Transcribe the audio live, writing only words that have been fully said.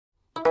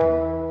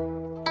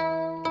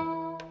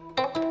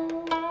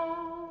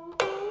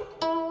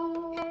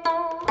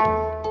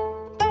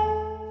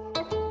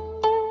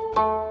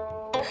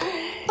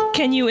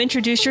Can you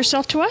introduce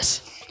yourself to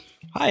us?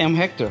 Hi, I'm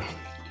Hector,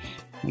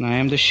 and I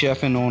am the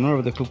chef and owner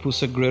of the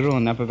Pupusa Griddle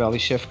and Napa Valley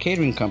Chef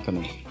Catering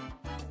Company.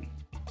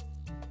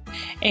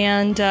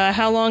 And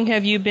how long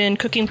have you been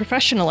cooking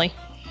professionally?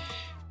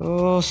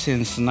 Oh,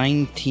 since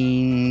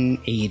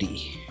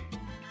 1980.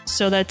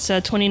 So that's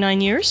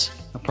 29 years?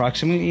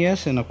 Approximately,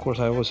 yes. And of course,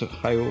 I was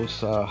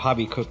a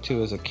hobby cook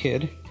too as a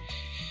kid.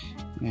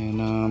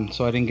 And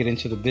so I didn't get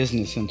into the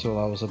business until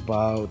I was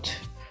about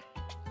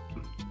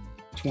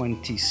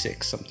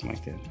 26, something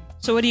like that.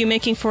 So what are you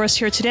making for us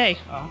here today?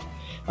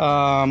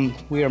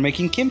 We are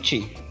making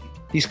kimchi.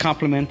 These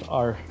complement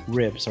our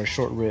ribs, our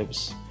short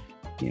ribs.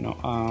 You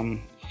know,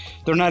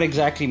 they're not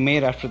exactly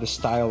made after the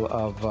style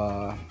of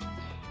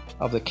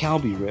the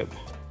Calbee rib,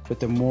 but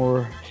they're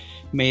more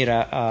made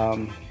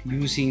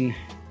using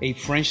a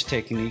French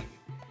technique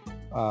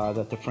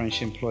that the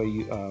French employ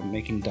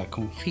making da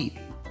confit.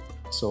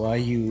 So I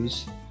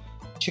use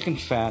chicken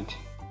fat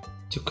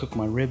to cook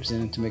my ribs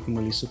in and to make them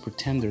really super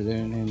tender.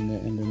 And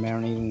they're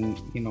marinating,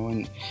 you know,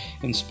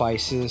 in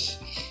spices,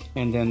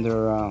 and then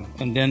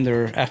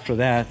they're after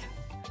that.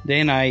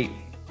 Then I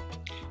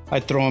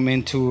throw them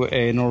into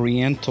an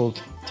Oriental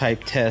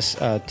type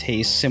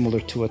taste similar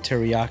to a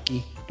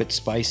teriyaki, but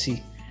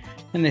spicy,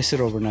 and they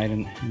sit overnight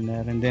in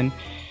that. And then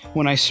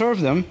when I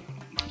serve them,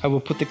 I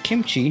will put the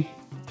kimchi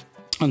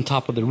on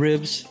top of the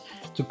ribs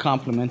to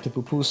complement the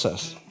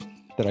pupusas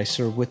that I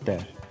serve with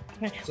that.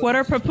 So what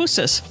are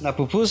pupusas? Now,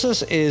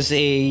 pupusas is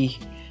a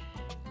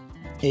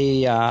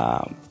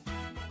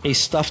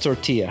stuffed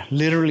tortilla.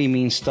 Literally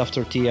means stuffed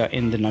tortilla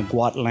in the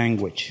Nahuatl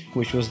language,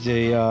 which was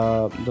the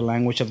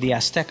language of the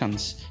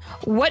Aztecans.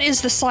 What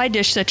is the side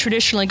dish that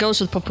traditionally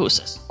goes with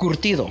pupusas?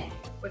 Curtido.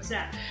 What's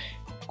that?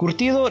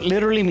 Curtido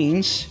literally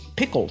means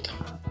pickled,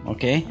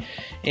 okay?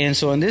 And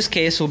so in this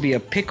case, it will be a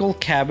pickled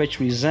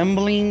cabbage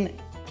resembling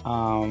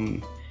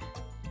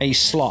a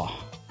slaw.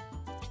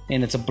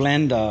 And it's a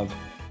blend of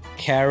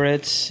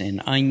carrots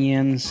and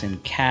onions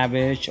and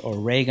cabbage,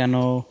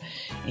 oregano,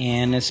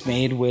 and it's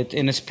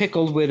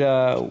pickled with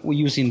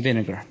using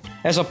vinegar,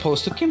 as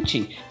opposed to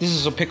kimchi. This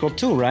is a pickle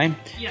too, right?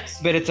 Yes.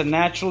 But it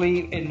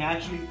naturally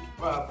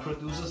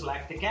produces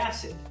lactic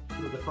acid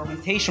through the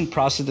fermentation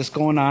process that's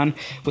going on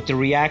with the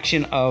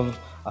reaction of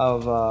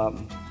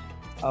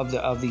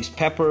these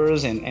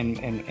peppers and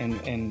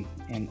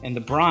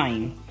the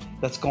brine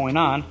that's going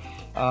on.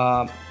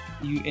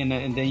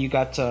 And then you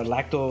got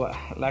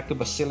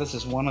lactobacillus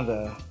is one of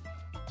the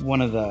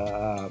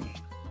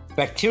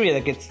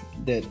bacteria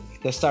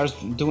that starts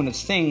doing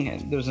its thing.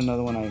 And there's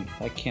another one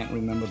I can't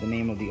remember the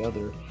name of the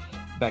other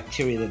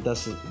bacteria that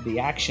does the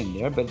action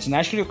there, but it's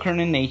naturally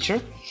occurring in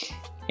nature,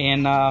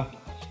 and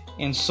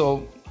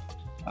so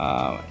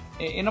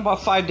in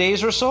about 5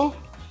 days or so,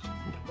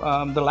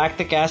 the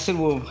lactic acid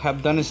will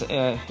have done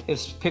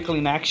its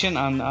pickling action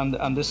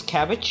on this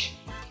cabbage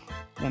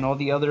and all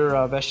the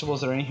other vegetables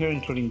that are in here,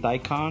 including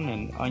daikon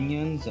and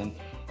onions and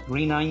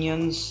green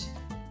onions,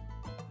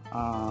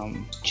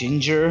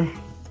 ginger,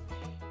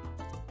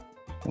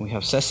 and we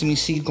have sesame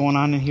seed going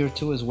on in here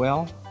too as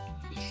well,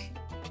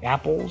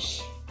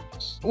 apples.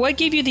 What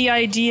gave you the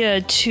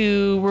idea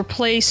to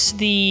replace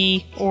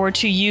or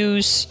to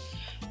use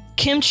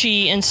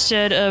kimchi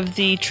instead of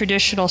the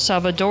traditional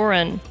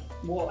Salvadoran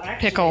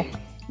pickle?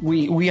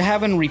 We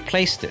haven't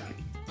replaced it.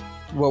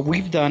 What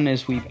we've done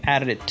is we've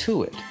added it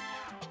to it.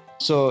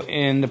 So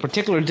in the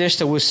particular dish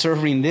that we're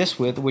serving this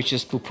with, which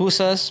is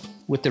pupusas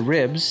with the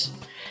ribs,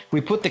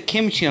 we put the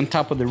kimchi on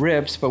top of the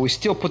ribs, but we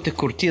still put the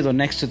curtido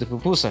next to the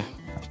pupusa.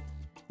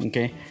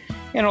 Okay,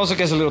 and it also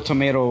gets a little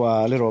tomato,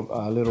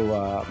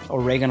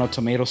 oregano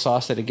tomato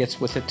sauce that it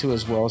gets with it too,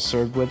 as well,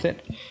 served with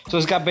it. So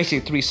it's got basically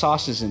 3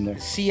 sauces in there.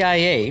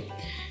 CIA,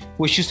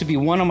 which used to be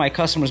one of my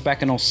customers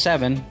back in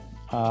 2007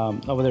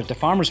 over there at the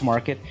farmers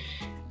market,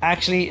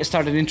 actually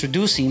started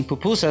introducing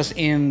pupusas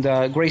in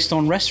the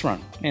Greystone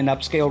restaurant, an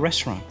upscale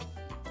restaurant,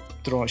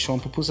 showing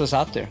pupusas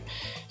out there.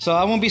 So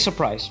I won't be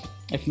surprised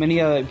if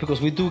because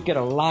we do get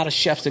a lot of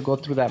chefs that go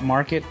through that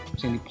market.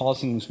 Sandy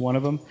Paulson is one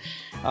of them,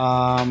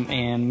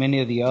 and many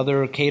of the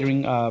other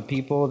catering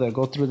people that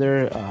go through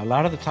there. A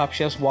lot of the top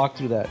chefs walk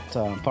through that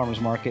farmers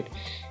market,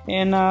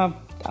 and I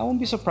won't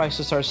be surprised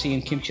to start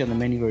seeing kimchi on the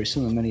menu very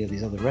soon in many of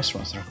these other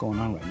restaurants that are going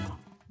on right now.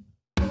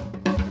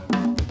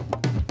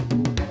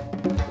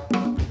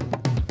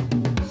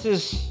 This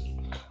is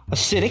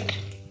acidic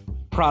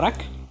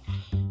product,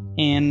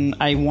 and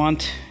I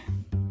want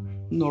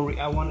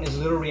as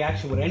little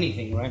reaction with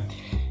anything, right?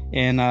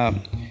 And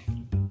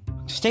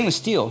stainless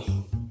steel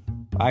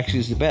actually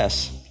is the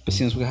best, but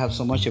since we have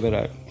so much of it,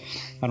 I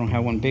don't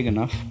have one big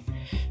enough.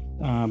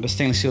 But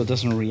stainless steel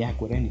doesn't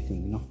react with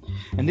anything, you know.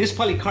 And this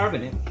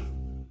polycarbonate,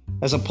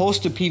 as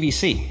opposed to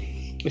PVC,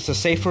 it's a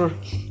safer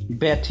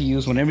bet to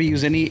use whenever you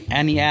use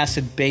any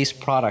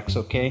acid-based products.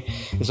 Okay,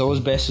 it's always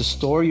best to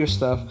store your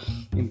stuff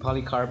in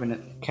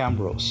polycarbonate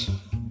cambros.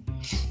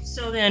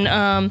 So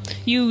then,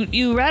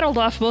 you rattled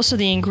off most of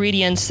the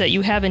ingredients that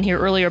you have in here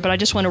earlier, but I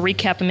just want to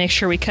recap and make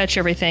sure we catch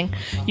everything.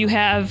 You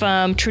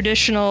have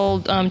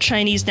traditional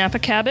Chinese Napa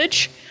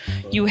cabbage.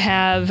 You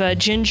have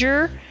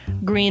ginger,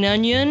 green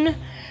onion,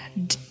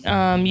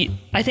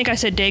 I think I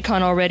said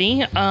daikon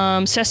already,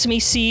 sesame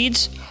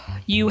seeds.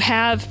 You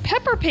have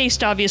pepper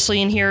paste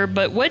obviously in here,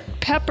 but what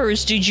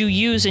peppers did you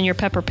use in your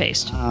pepper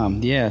paste?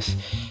 Yes,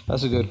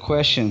 that's a good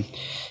question.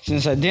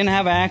 Since I didn't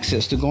have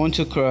access to going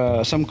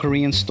to some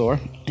Korean store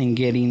and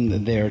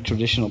getting their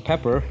traditional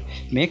pepper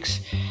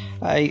mix,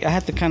 I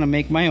had to kind of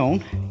make my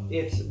own.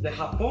 It's the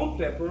Japón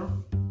pepper.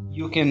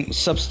 You can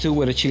substitute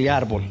with a chili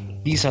árbol.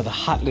 These are the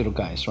hot little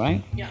guys,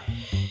 right? Yeah.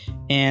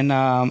 And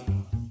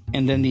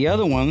then the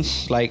other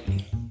ones, like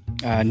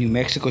New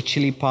Mexico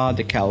chili pod,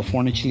 the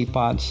California chili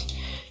pods,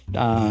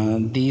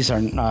 these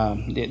are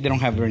they don't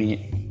have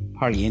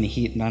hardly any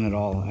heat, none at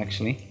all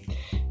actually.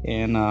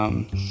 And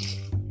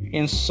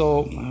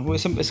so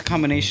it's a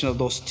combination of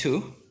those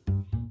two.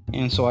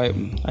 And so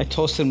I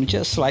toasted them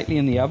just slightly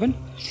in the oven,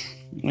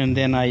 and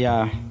then as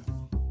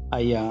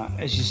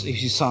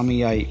you saw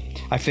me,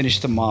 I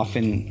finished them off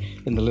in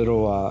the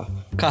little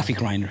coffee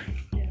grinder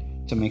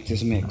to make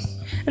this mix.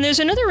 And there's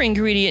another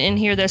ingredient in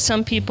here that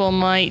some people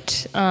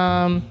might,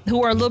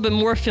 who are a little bit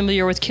more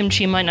familiar with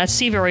kimchi, might not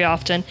see very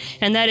often,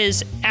 and that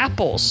is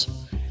apples.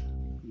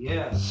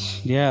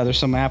 Yes. Yeah, there's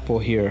some apple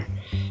here.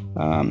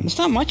 It's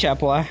not much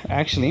apple,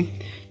 actually.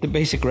 The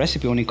basic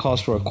recipe only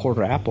calls for a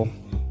quarter apple.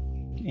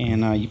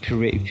 And you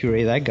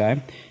puree that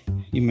guy.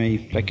 You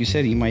may, like you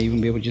said, you might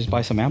even be able to just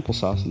buy some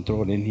applesauce and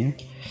throw it in here.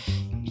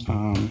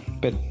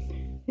 But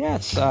yeah,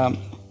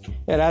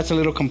 it adds a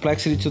little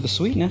complexity to the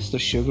sweetness, the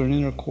sugar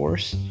in it, of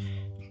course,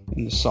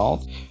 and the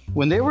salt.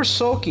 When they were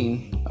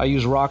soaking, I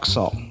used rock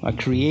salt. I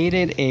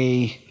created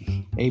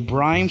a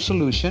brine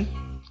solution,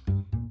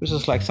 which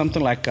is like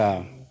something like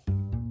a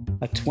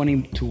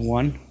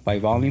 20-to-1 by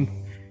volume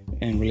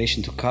in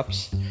relation to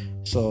cups.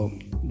 So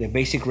the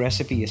basic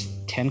recipe is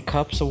 10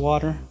 cups of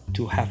water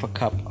to half a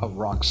cup of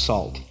rock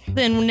salt.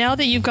 Then now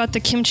that you've got the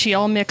kimchi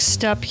all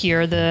mixed up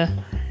here,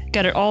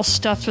 got it all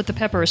stuffed with the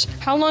peppers,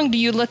 how long do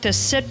you let this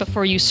sit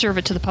before you serve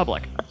it to the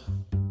public?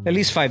 At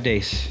least 5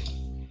 days.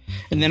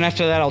 And then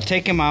after that, I'll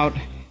take them out,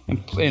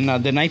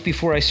 and the night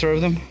before I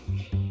serve them,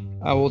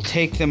 I will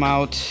take them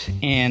out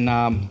and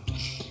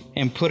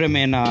put them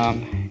in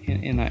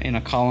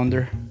a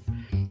colander,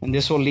 and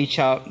this will leach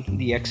out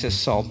the excess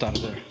salt out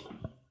of there.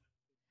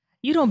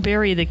 You don't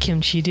bury the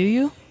kimchi, do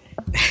you?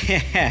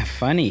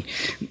 Funny.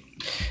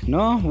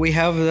 No, we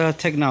have the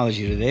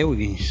technology today.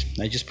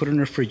 I just put it in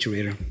the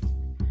refrigerator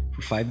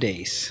for 5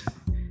 days.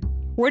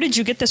 Where did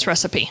you get this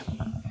recipe?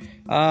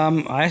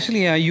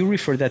 Actually, you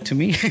referred that to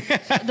me.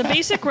 The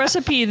basic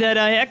recipe that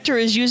Hector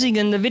is using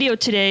in the video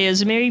today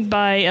is made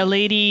by a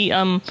lady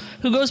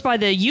who goes by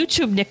the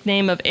YouTube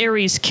nickname of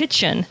Aries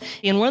Kitchen.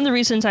 And one of the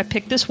reasons I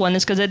picked this one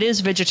is because it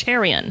is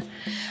vegetarian.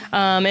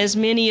 As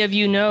many of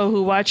you know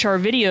who watch our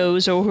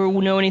videos or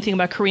who know anything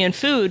about Korean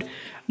food,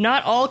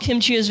 not all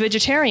kimchi is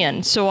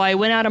vegetarian. So I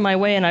went out of my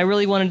way and I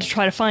really wanted to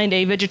try to find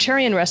a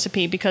vegetarian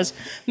recipe because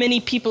many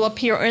people up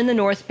here in the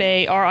North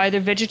Bay are either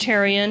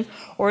vegetarian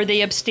or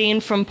they abstain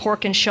from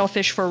pork and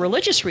shellfish for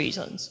religious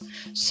reasons.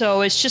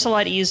 So it's just a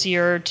lot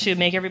easier to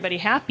make everybody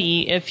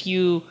happy if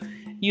you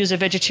use a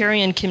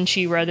vegetarian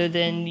kimchi rather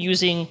than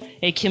using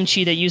a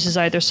kimchi that uses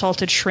either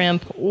salted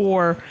shrimp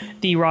or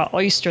the raw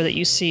oyster that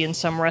you see in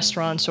some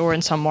restaurants or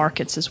in some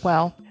markets as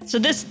well. So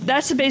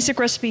that's the basic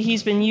recipe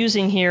he's been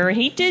using here.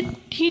 He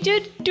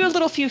did do a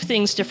little few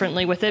things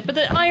differently with it, but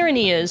the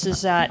irony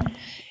is that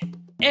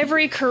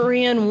every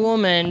Korean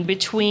woman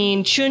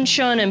between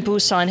Chuncheon and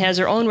Busan has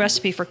her own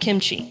recipe for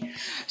kimchi.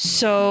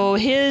 So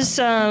his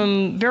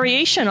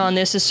variation on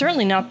this is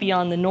certainly not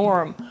beyond the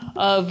norm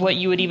of what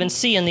you would even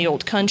see in the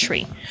old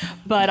country.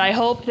 But I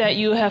hope that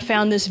you have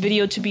found this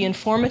video to be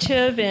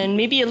informative and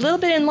maybe a little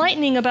bit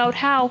enlightening about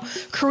how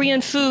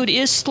Korean food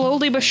is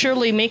slowly but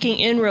surely making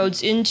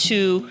inroads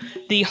into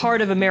the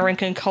heart of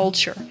American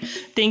culture.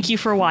 Thank you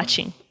for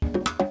watching.